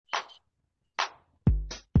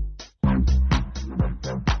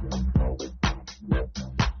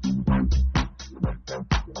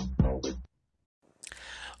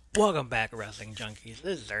Welcome back, Wrestling Junkies.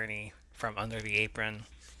 This is Ernie from Under the Apron.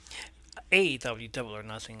 AEW Double or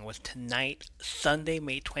Nothing was tonight, Sunday,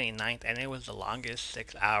 May 29th, and it was the longest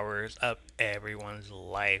 6 hours of everyone's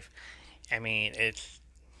life. I mean, it's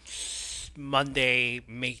Monday,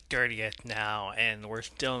 May 30th now, and we're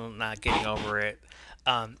still not getting over it.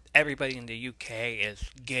 Everybody in the UK is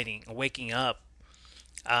waking up.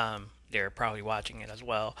 They're probably watching it as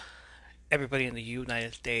well. Everybody in the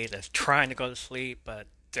United States is trying to go to sleep, but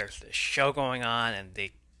there's this show going on, and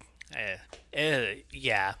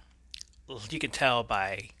yeah, you can tell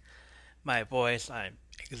by my voice, I'm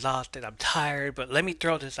exhausted, I'm tired, but let me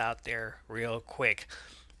throw this out there real quick.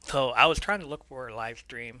 So I was trying to look for a live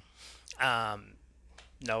stream. Um,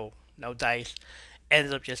 no dice.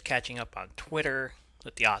 Ended up just catching up on Twitter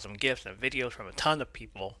with the awesome gifs and videos from a ton of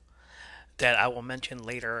people that I will mention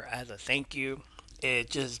later as a thank you. It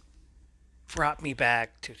just brought me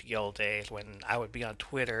back to the old days when I would be on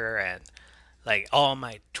Twitter and like all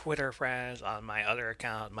my Twitter friends on my other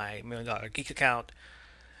account, my $1 Million Geek account,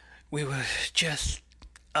 we would just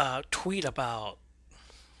tweet about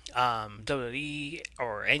WWE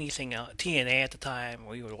or anything else, TNA at the time.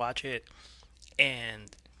 We would watch it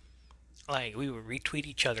and like we would retweet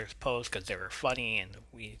each other's posts because they were funny, and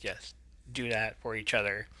we just do that for each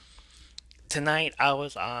other. Tonight I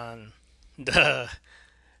was on the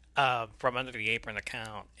from Under the Apron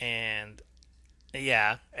account, and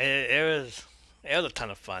yeah, it was a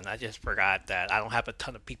ton of fun. I just forgot that I don't have a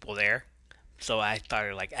ton of people there, so I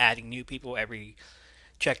started like adding new people every.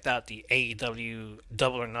 Checked out the AEW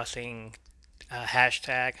Double or Nothing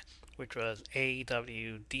hashtag, which was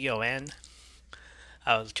AEWDON.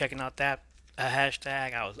 I was checking out that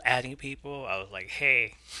hashtag. I was adding people. I was like,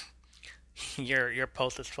 hey, your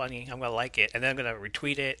post is funny. I'm gonna like it, and then I'm gonna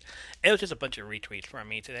retweet it. It was just a bunch of retweets from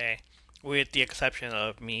me today, with the exception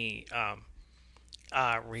of me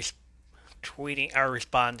tweeting or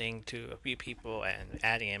responding to a few people and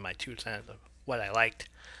adding in my 2 cents of what I liked.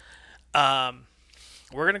 Um,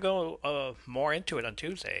 we're gonna go more into it on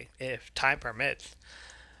Tuesday if time permits.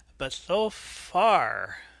 But so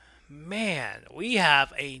far, man, we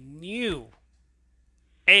have a new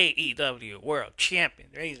AEW World Champion,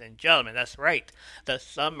 ladies and gentlemen. That's right. The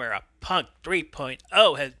summer of Punk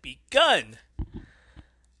 3.0 has begun.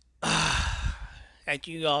 And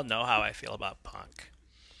you all know how I feel about Punk.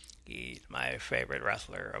 He's my favorite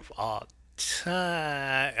wrestler of all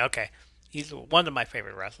time. Okay, he's one of my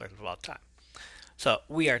favorite wrestlers of all time. So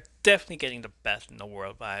we are definitely getting the best in the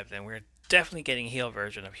world vibes, and we're definitely getting a heel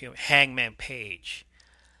version of Hangman Page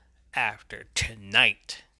after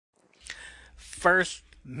tonight. First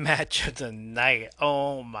match of the night.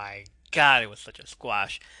 Oh my god, it was such a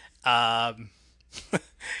squash. Um,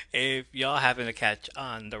 if y'all happen to catch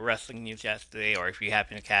on the wrestling news yesterday, or if you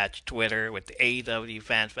happen to catch Twitter with the AEW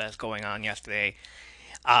Fan Fest going on yesterday,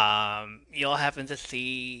 you'll happen to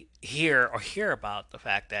hear about the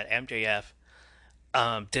fact that MJF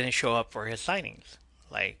didn't show up for his signings.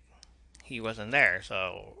 Like he wasn't there,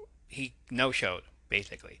 so he no showed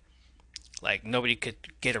basically. Like nobody could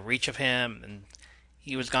get a reach of him, and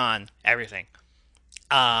he was gone. Everything.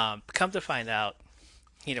 Come to find out,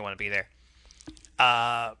 he didn't want to be there.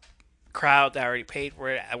 Uh, Crowd that already paid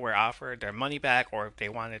for it were offered their money back, or if they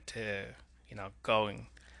wanted to, go and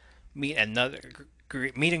meet another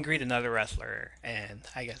meet and greet another wrestler, and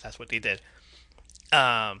I guess that's what they did.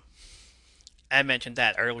 Um, I mentioned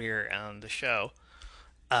that earlier on the show.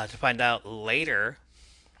 To find out later,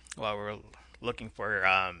 while we're looking for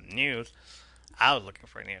news, I was looking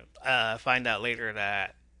for news. Find out later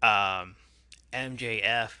that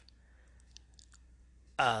MJF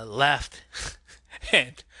left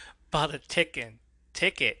and bought a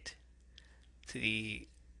ticket to the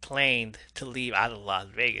plane to leave out of Las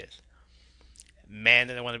Vegas. Man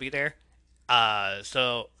didn't want to be there.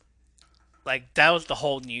 So like that was the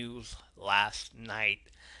whole news last night.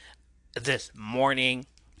 This morning,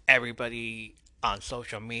 everybody on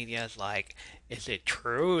social media is like, "Is it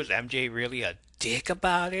true? Is MJ really a dick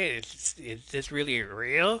about it? Is this really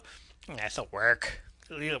real?" That's a work.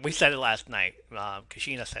 We said it last night.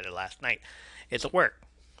 Kashina said it last night. It's a work.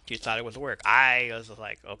 She thought it was a work. I was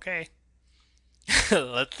like, okay,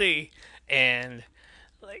 let's see. And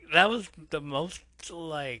like that was the most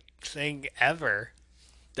like thing ever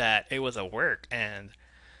that it was a work. And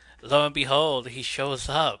lo and behold, he shows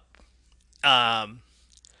up. Um,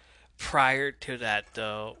 Prior to that,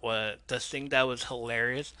 though, what the thing that was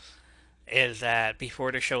hilarious is that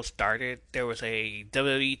before the show started, there was a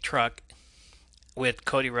WWE truck with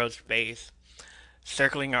Cody Rhodes' face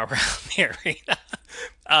circling around the arena,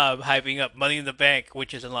 hyping up Money in the Bank,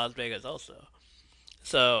 which is in Las Vegas also.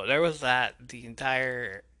 So there was that the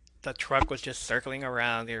entire the truck was just circling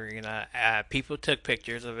around the arena. People took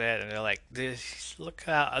pictures of it, and they're like, "This look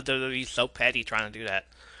how WWE's so petty trying to do that."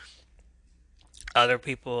 Other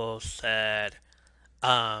people said,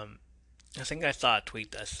 I think I saw a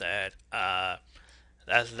tweet that said,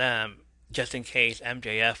 "That's them, just in case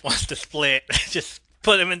MJF wants to split, just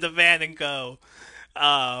put him in the van and go."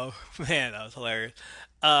 Oh man, that was hilarious.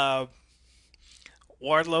 Uh,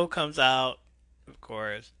 Wardlow comes out, of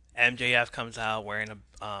course. MJF comes out wearing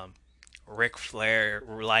a Ric Flair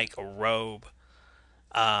like a robe.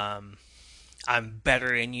 Um, I'm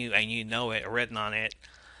better than you, and you know it, written on it.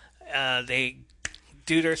 They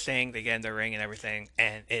do their thing, they get in the ring and everything,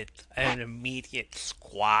 and it's an immediate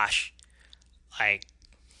squash. Like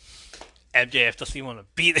MJF doesn't even want to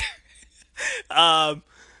be there. um,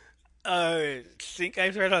 I think I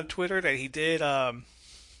read on Twitter that he did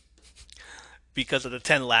because of the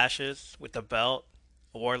 10 lashes with the belt.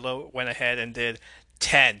 Wardlow went ahead and did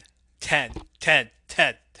 10, 10, 10,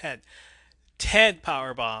 10, 10, 10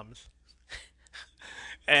 power bombs,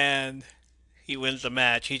 and he wins the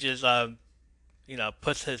match. He just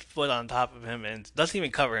puts his foot on top of him and doesn't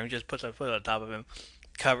even cover him. Just puts a foot on top of him.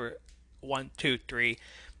 Cover 1, 2, 3.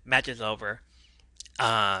 Match is over.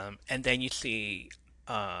 And then you see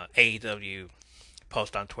AEW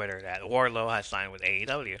post on Twitter that Wardlow has signed with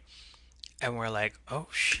AEW, and we're like, oh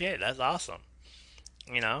shit, that's awesome.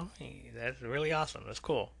 That's really awesome. That's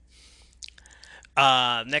cool.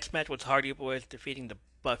 Next match was Hardy Boys defeating the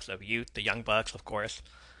Bucks of Youth, the Young Bucks, of course.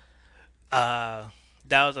 Uh,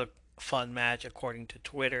 that was a fun match according to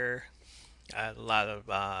Twitter. A lot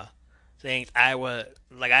of things. I was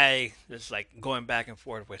like going back and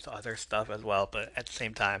forth with other stuff as well, but at the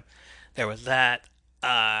same time, there was that.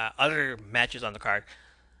 Other matches on the card.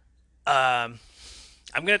 Um,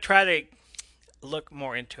 I'm gonna try to look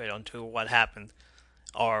more into it, onto what happened,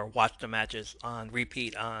 or watch the matches on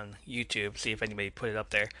repeat on YouTube, see if anybody put it up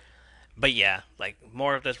there. But yeah, like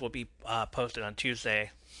more of this will be posted on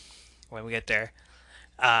Tuesday when we get there.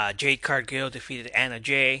 Jade Cargill defeated Anna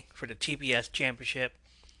Jay for the TBS Championship.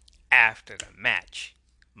 After the match,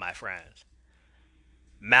 my friends,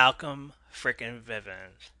 Malcolm frickin'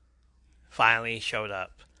 Vivens finally showed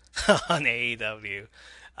up on AEW.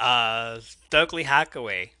 Stokely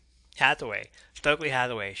Hathaway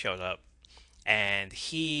showed up, and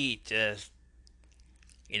he just,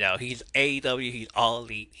 he's AEW, he's all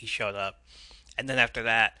elite. He showed up, and then after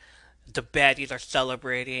that, the baddies are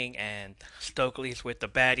celebrating, and Stokely's with the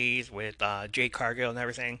baddies with Jade Cargill and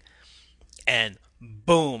everything, and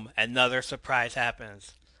boom, another surprise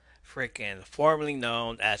happens. Freaking formerly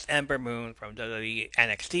known as Ember Moon from WWE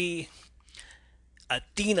NXT,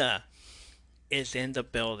 Athena is in the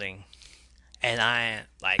building, and I am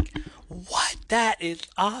like, what? That is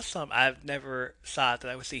awesome! I've never thought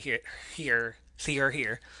that I would see her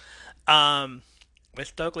here. Um, with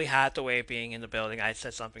Stokely Hathaway being in the building, I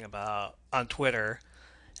said something about on Twitter.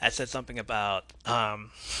 I said something about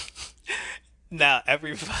now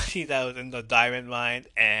everybody that was in the Diamond Mine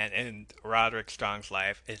and in Roderick Strong's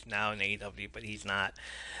life is now in AEW, but he's not.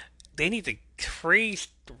 They need to free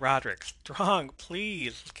Roderick Strong,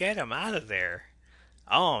 please. Get him out of there.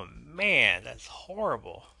 Oh man, that's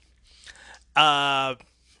horrible. Uh,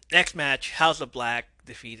 Next match, House of Black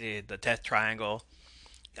defeated the Death Triangle.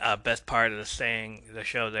 Best part of the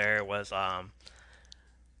show there was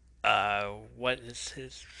what is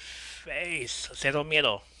his face? Cero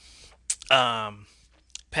Miedo. Um,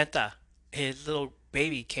 Penta, his little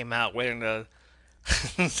baby came out wearing the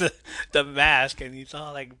mask, and he's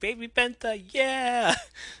all like, "Baby Penta, yeah!"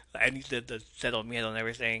 And he did the settle meal and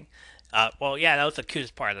everything. Well, yeah, that was the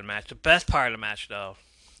cutest part of the match. The best part of the match, though,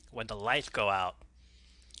 when the lights go out,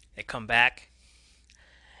 they come back,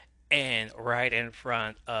 and right in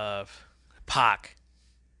front of Pac,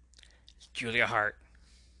 Julia Hart,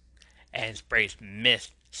 and sprays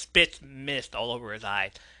mist, spits mist all over his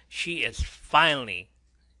eyes. She is finally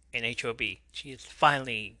in HOB. She is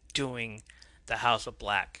finally doing the House of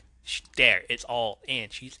Black. There, it's all in.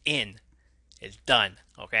 She's in. It's done.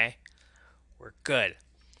 Okay, we're good.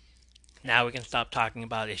 Now we can stop talking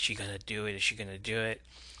about, is she gonna do it? Is she gonna do it?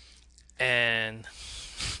 And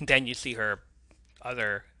then you see her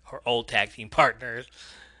old tag team partners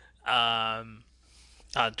um,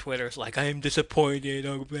 on Twitter. It's like, I am disappointed.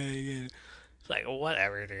 Okay, it's like,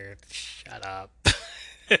 whatever, dude. Shut up.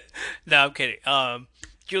 No, I'm kidding.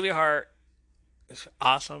 Julia Hart is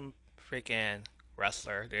awesome, freaking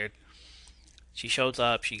wrestler, dude. She shows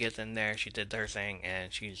up, she gets in there, she did her thing,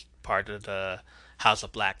 and she's part of the House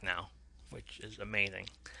of Black now, which is amazing.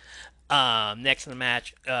 Next in the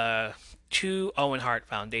match, two Owen Hart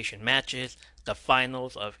Foundation matches, the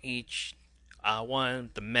finals of each One,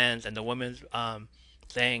 the men's and the women's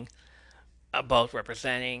thing, both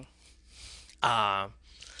representing. Um,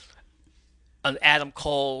 Adam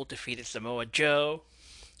Cole defeated Samoa Joe,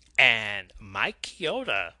 and Mike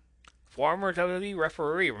Chioda, former WWE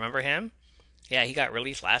referee, remember him? Yeah, he got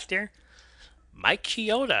released last year. Mike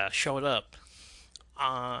Chioda showed up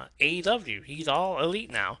on AEW. He's all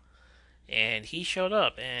elite now, and he showed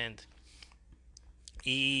up and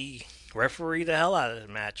he refereed the hell out of the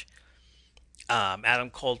match. Adam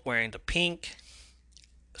Cole's wearing the pink.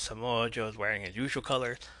 Samoa Joe's wearing his usual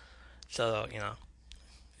colors. So,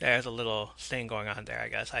 there's a little thing going on there, I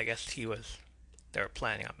guess. I guess they were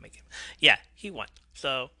planning on making. Yeah, he won.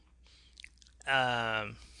 So,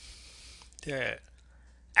 um, there,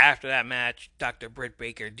 after that match, Dr. Britt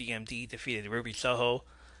Baker, DMD, defeated Ruby Soho.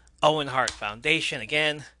 Owen Hart Foundation,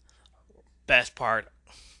 again, best part,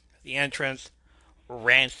 the entrance,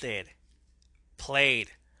 Rancid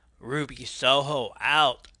played Ruby Soho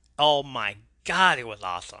out. Oh my god, it was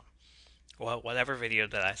awesome. Well, whatever video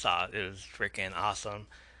that I saw, it was freaking awesome.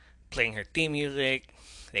 Playing her theme music,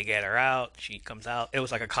 they get her out, she comes out. It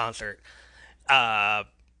was like a concert. Uh,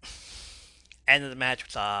 End of the match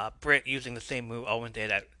saw Britt using the same move Owen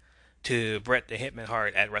did to Bret the Hitman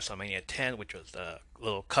Hart at WrestleMania 10, which was the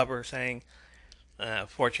little cover thing.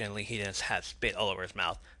 Fortunately, he didn't have spit all over his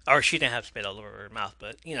mouth, or she didn't have spit all over her mouth.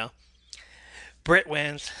 But Britt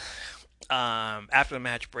wins. After the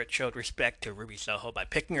match, Britt showed respect to Ruby Soho by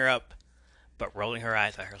picking her up, but rolling her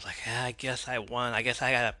eyes at her. Like, yeah, I guess I won. I guess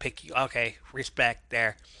I gotta pick you. Okay, respect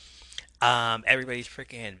there. Everybody's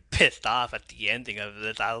freaking pissed off at the ending of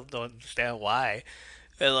this. I don't understand why.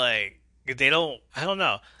 But like, they don't. I don't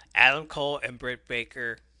know. Adam Cole and Britt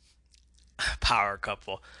Baker, power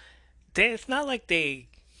couple. It's not like they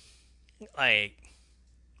like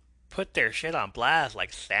put their shit on blast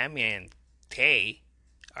like Sammy and Tay.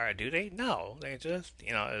 Or do they? No, they just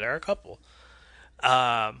they're a couple.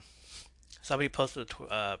 Um, Somebody posted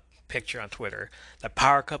a picture on Twitter, the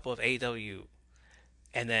power couple of AEW,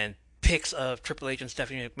 and then pics of Triple H and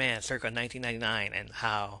Stephanie McMahon circa 1999 and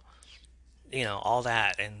how all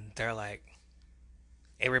that, and they're like,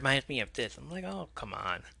 it reminds me of this. I'm like, oh come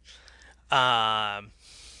on. I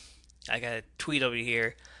got a tweet over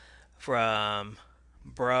here from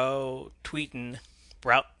Bro Tweetin,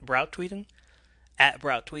 Brout Tweetin at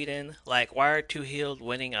Brout Tweetin. Like, why are two heels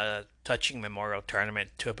winning a touching memorial tournament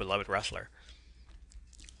to a beloved wrestler?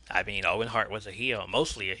 I mean, Owen Hart was a heel,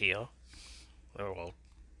 mostly a heel. Well,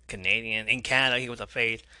 Canadian. In Canada, he was a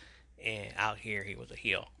face, and out here, he was a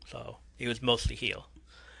heel. So he was mostly heel.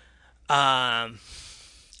 Um,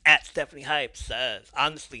 at Stephanie Hype says,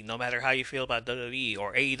 honestly, no matter how you feel about WWE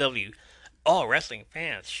or AEW, all wrestling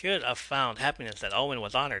fans should have found happiness that Owen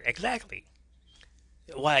was honored. Exactly.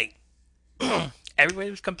 Like, everybody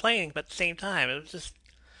was complaining, but at the same time, it was just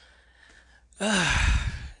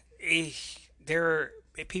there were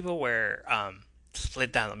people were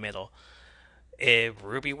split down the middle. If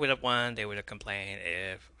Ruby would have won, they would have complained.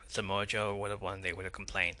 If Samoa Joe would have won, they would have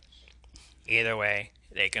complained. Either way,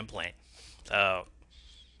 they complain. So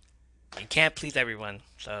you can't please everyone.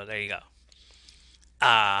 So there you go.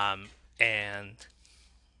 And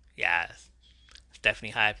yeah,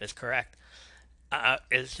 Stephanie Hype is correct.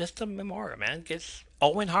 It's just a memorial, man. It's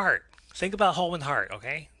Owen Hart. Think about Owen Hart,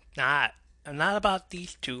 okay? Not about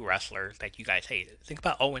these two wrestlers that you guys hated. Think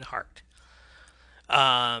about Owen Hart.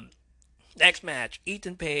 Um, Next match: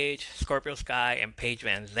 Ethan Page, Scorpio Sky, and Paige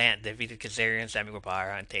Van Zant defeated Kazarian, Sammy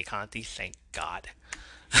Guevara, and Tay Conti. Thank God.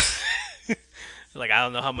 Like, I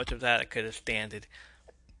don't know how much of that I could have standed.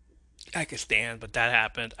 I could stand, but that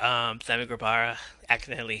happened. Sammy Guevara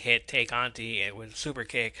accidentally hit Tay Conti with a super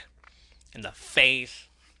kick in the face.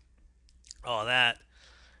 All that.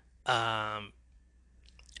 Um,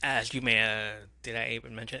 as you may did I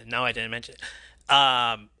even mention it? No, I didn't mention it.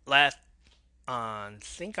 Last on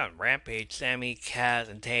think on Rampage, Sammy, Kaz,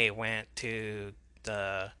 and Tay went to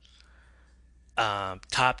the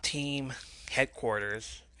top team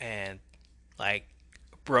headquarters and like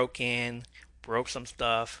broke some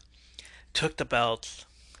stuff, took the belts,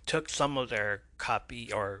 took some of their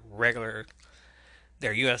copy or regular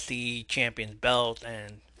their UFC champions belt,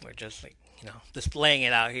 and we're just like displaying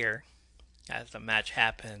it out here as the match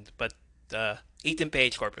happened. But Ethan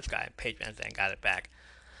Page, Corpus Guy, and Page Van Zandt got it back.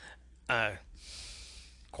 Uh,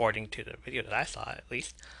 According to the video that I saw, at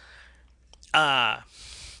least. Uh,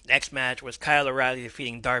 Next match was Kyle O'Reilly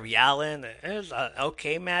defeating Darby Allin. It was an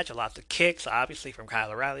okay match. A lot of kicks, obviously, from Kyle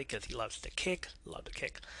O'Reilly because he loves to kick. Love to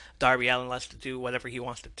kick. Darby Allin loves to do whatever he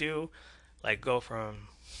wants to do, like go from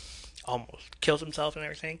almost kills himself and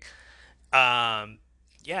everything.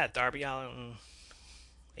 Yeah, Darby Allin.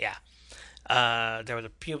 Yeah. There was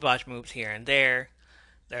a few botch moves here and there.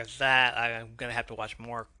 There's that. I'm gonna have to watch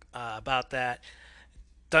more about that.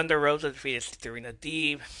 Thunder Rosa defeated Serena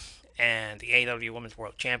Deeb, and the AEW Women's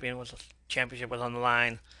World Championship was on the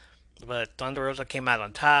line. But Thunder Rosa came out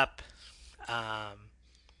on top. Um,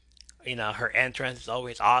 her entrance is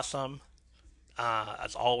always awesome.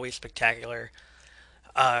 It's always spectacular.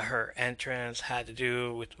 Her entrance had to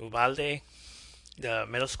do with Ubalde, the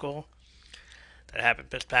middle school that happened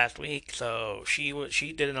this past week. So she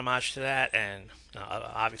did an homage to that, and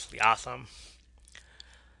obviously awesome.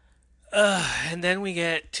 And then we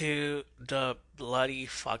get to the bloody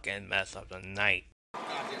fucking mess of the night.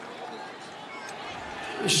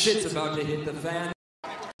 Shit's about to hit the fan.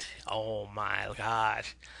 Oh my god.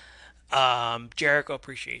 Jericho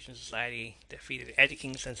Appreciation Society defeated Eddie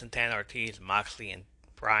Kingston, Santana Ortiz, Moxley, and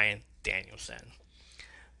Bryan Danielson.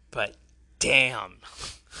 But damn,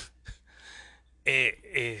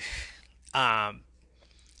 it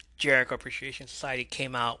Jericho Appreciation Society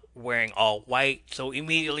came out wearing all white, so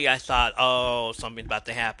immediately I thought, oh, something's about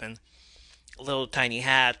to happen. Little tiny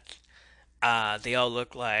hats. They all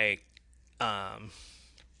look like um,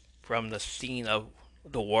 from the scene of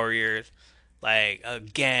the Warriors, like a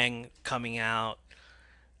gang coming out.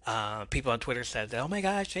 People on Twitter said, "Oh my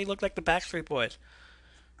gosh, they look like the Backstreet Boys."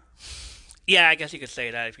 Yeah, I guess you could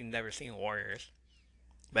say that if you've never seen Warriors,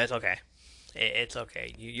 but it's okay. It's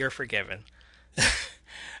okay. You're forgiven.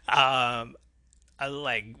 um, I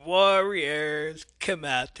like Warriors come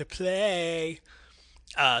out to play.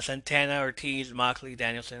 Santana, Ortiz, Moxley,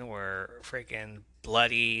 Danielson were freaking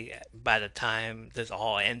bloody by the time this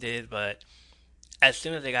all ended, but as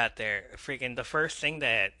soon as they got there, freaking the first thing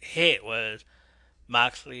that hit was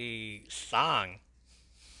Moxley's song,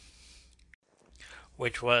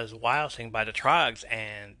 which was Wild Thing by the Trogs,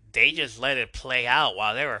 and they just let it play out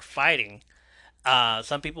while they were fighting.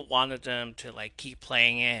 Some people wanted them to like keep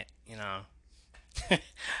playing it,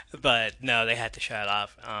 but no, they had to shut it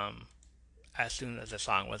off as soon as the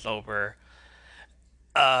song was over.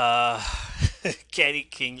 Uh, Kenny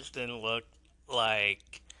Kingston looked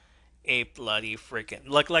like a bloody freaking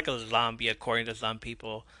looked like a zombie according to some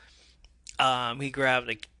people. He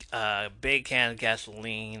grabbed a big can of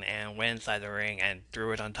gasoline and went inside the ring and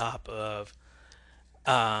threw it on top of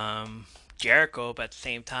Jericho. But at the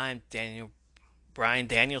same time, Bryan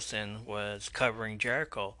Danielson was covering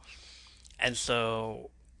Jericho, and so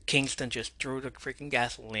Kingston just threw the freaking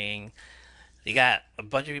gasoline. You got a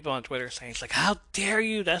bunch of people on Twitter saying, "It's like, how dare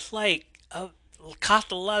you? That's like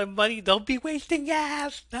cost a lot of money. Don't be wasting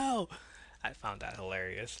gas." No, I found that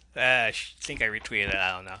hilarious. I think I retweeted it.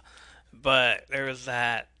 I don't know, but there was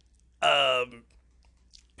that. Um,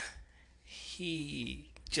 he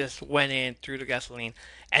just went in, threw the gasoline,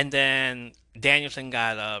 and then Danielson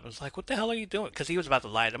got up. And was like, "What the hell are you doing?" Because he was about to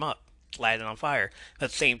light him up, light it on fire. But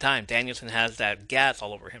at the same time, Danielson has that gas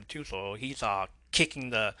all over him too, so he's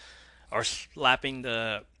kicking or slapping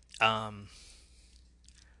um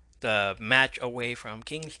the match away from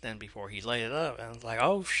Kingston before he laid it up. And I was like,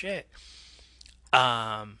 "Oh shit!"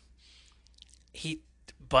 Um, he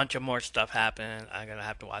bunch of more stuff happened. I'm gonna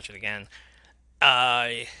have to watch it again.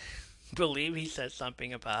 I believe he said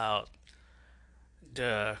something about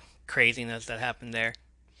the craziness that happened there.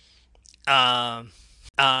 Um,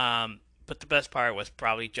 but the best part was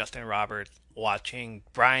probably Justin Roberts watching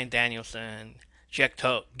Bryan Danielson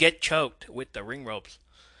get choked with the ring ropes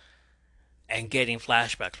and getting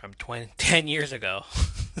flashbacks from 10 years ago.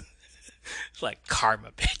 It's like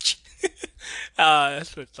karma, bitch.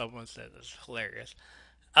 That's what someone said. It's hilarious.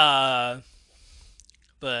 Uh,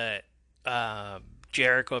 but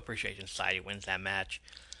Jericho Appreciation Society wins that match.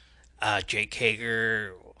 Jake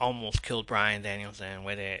Hager almost killed Bryan Danielson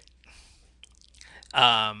with it.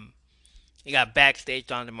 Um, you got backstage,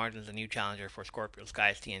 Donovan Martin's a new challenger for Scorpio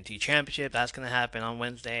Sky's TNT Championship. That's going to happen on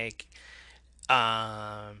Wednesday.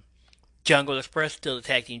 Um, Jungle Express still the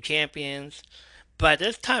tag team champions. But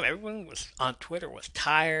this time, everyone was on Twitter was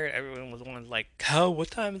tired. Everyone was one like, "Oh,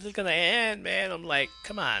 what time is this gonna end, man?" I'm like,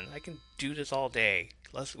 "Come on, I can do this all day.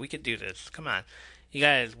 We can do this. Come on, you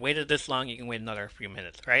guys waited this long. You can wait another few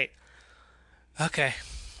minutes, right?" Okay,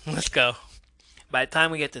 let's go. By the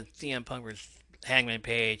time we get to CM Punk versus Hangman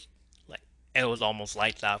Page, like it was almost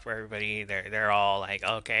lights out for everybody. They're all like,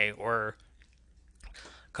 "Okay, we're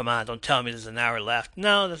come on, don't tell me there's an hour left."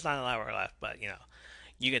 No, there's not an hour left, but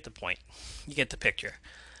you get the point. You get the picture.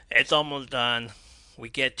 It's almost done. We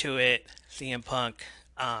get to it. CM Punk,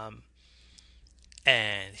 um,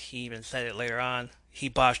 and he even said it later on. He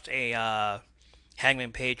botched a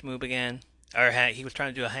Hangman Page move again, or he was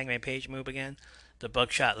trying to do a Hangman Page move again, the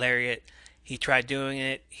Buckshot Lariat. He tried doing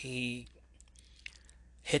it. He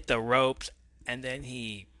hit the ropes and then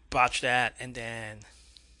he botched that, and then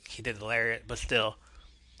he did the lariat, but still,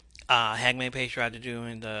 Hangman Page tried to do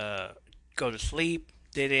in the go to sleep,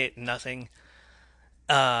 did it, nothing.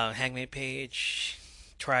 Hangman Page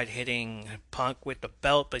tried hitting Punk with the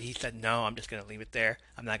belt, but he said, no, I'm just going to leave it there.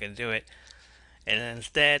 I'm not going to do it. And then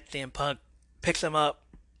instead, CM Punk picks him up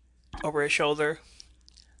over his shoulder,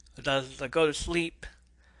 does the go to sleep,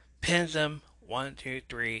 pins him. 1, 2,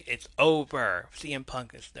 3. It's over. CM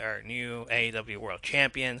Punk is their new AEW World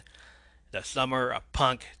Champion. The summer of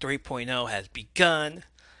Punk 3.0 has begun.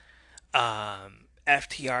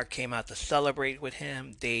 FTR came out to celebrate with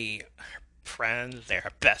him. They are friends. They're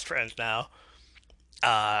best friends now.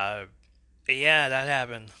 Uh, yeah, that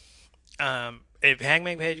happened. If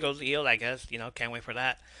Hangman Page goes heel, I guess can't wait for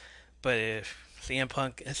that. But if CM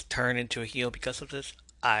Punk has turned into a heel because of this,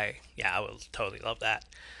 I will totally love that.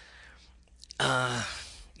 Uh,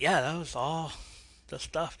 yeah, that was all the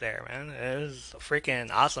stuff there, man. It was a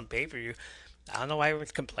freaking awesome pay per view. I don't know why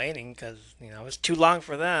everyone's complaining because it's too long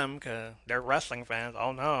for them because they're wrestling fans.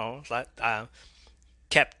 Oh no! So I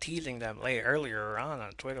kept teasing them late earlier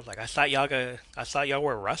on Twitter. Like I thought y'all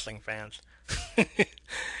were wrestling fans, and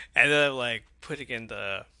then like putting in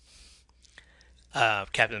the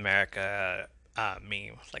Captain America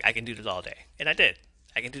meme. Like I can do this all day, and I did.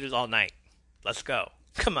 I can do this all night. Let's go.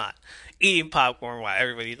 Come on, eating popcorn while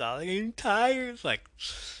everybody's all like, "I'm tired." It's like,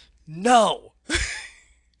 no.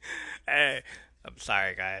 Hey, I'm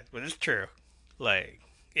sorry, guys, but it's true. Like,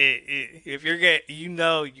 if you're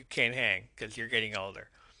you can't hang because you're getting older.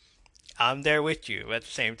 I'm there with you. At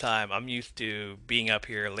the same time, I'm used to being up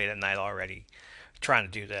here late at night already, trying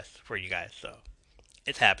to do this for you guys. So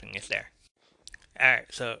it's happening. It's there. All right.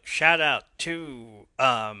 So shout out to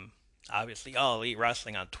obviously All Elite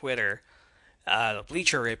Wrestling on Twitter. The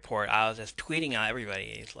Bleacher Report. I was just tweeting at everybody.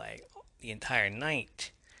 It's like the entire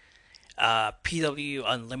night. PW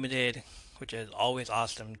Unlimited, which is always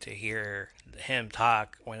awesome to hear him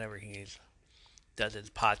talk whenever he does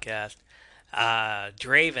his podcast.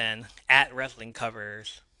 Draven at Wrestling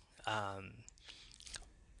Covers, um,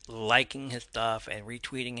 liking his stuff and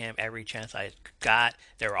retweeting him every chance I got.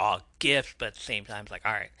 They were all gifts, but at the same time, it's like,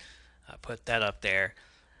 all right, I put that up there.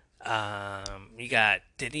 You got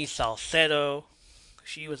Denise Salcedo,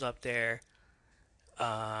 she was up there.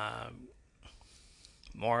 Um,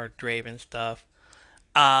 More Draven stuff.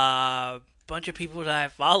 Bunch of people that I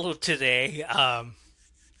followed today, and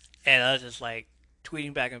I was just like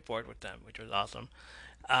tweeting back and forth with them, which was awesome.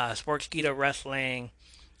 Sportskeeda Wrestling,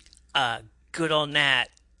 uh, good old Nat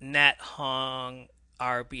Hong,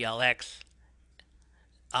 RBLX.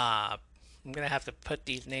 I'm gonna have to put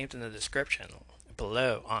these names in the description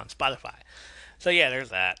below on Spotify. So yeah, there's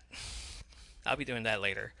that. I'll be doing that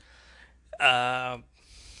later. Um,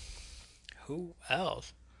 who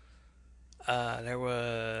else? There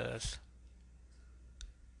was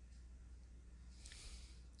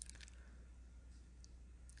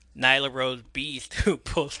Nyla Rose Beast who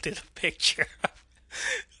posted a picture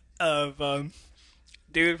of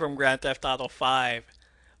dude from Grand Theft Auto 5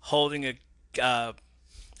 holding a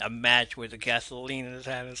match with a gasoline in his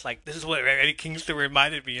hand. It's like this is what Eddie Kingston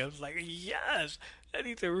reminded me. I was like, yes, I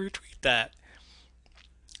need to retweet that.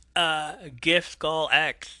 Gift Skull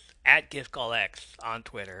X at Gift Skull X on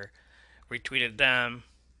Twitter retweeted them.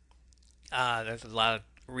 There's a lot of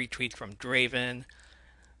retweets from Draven.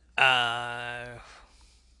 Uh,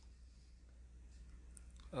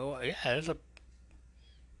 oh yeah, there's a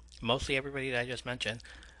mostly everybody that I just mentioned.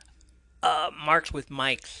 Marks with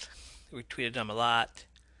Mikes retweeted them a lot.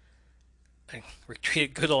 I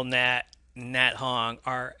retweeted good old Nat Hong,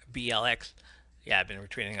 RBLX. Yeah, I've been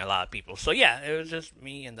retweeting a lot of people. So yeah, it was just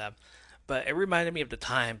me and them. But it reminded me of the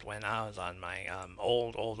times when I was on my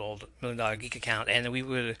old $1 Million Geek account, and we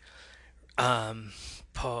would um,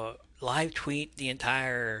 live tweet the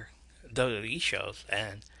entire WWE shows.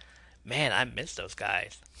 And man, I miss those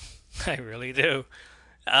guys. I really do.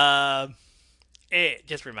 Um, it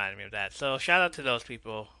just reminded me of that. So shout out to those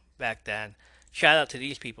people back then. Shout out to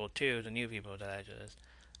these people too, the new people that I just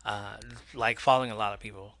like following a lot of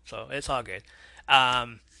people. So it's all good.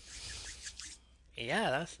 Um,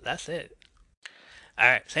 yeah, that's it. All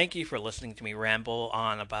right, thank you for listening to me ramble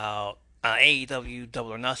on about AEW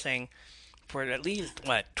Double or Nothing for at least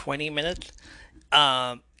 20 minutes,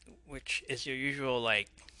 um, which is your usual like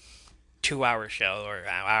 2 hour show or an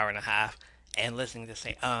hour and a half, and listening to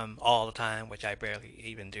say all the time, which I barely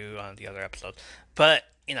even do on the other episodes. But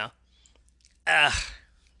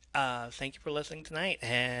uh, thank you for listening tonight,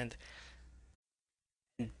 and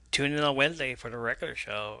tune in on Wednesday for the regular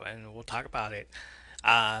show, and we'll talk about it.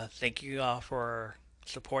 Thank you all for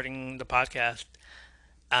supporting the podcast.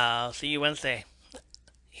 I'll see you Wednesday.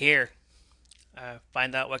 Here,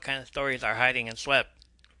 find out what kind of stories are hiding in Swept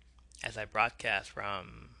as I broadcast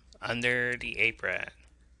from under the apron.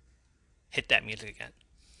 Hit that music again.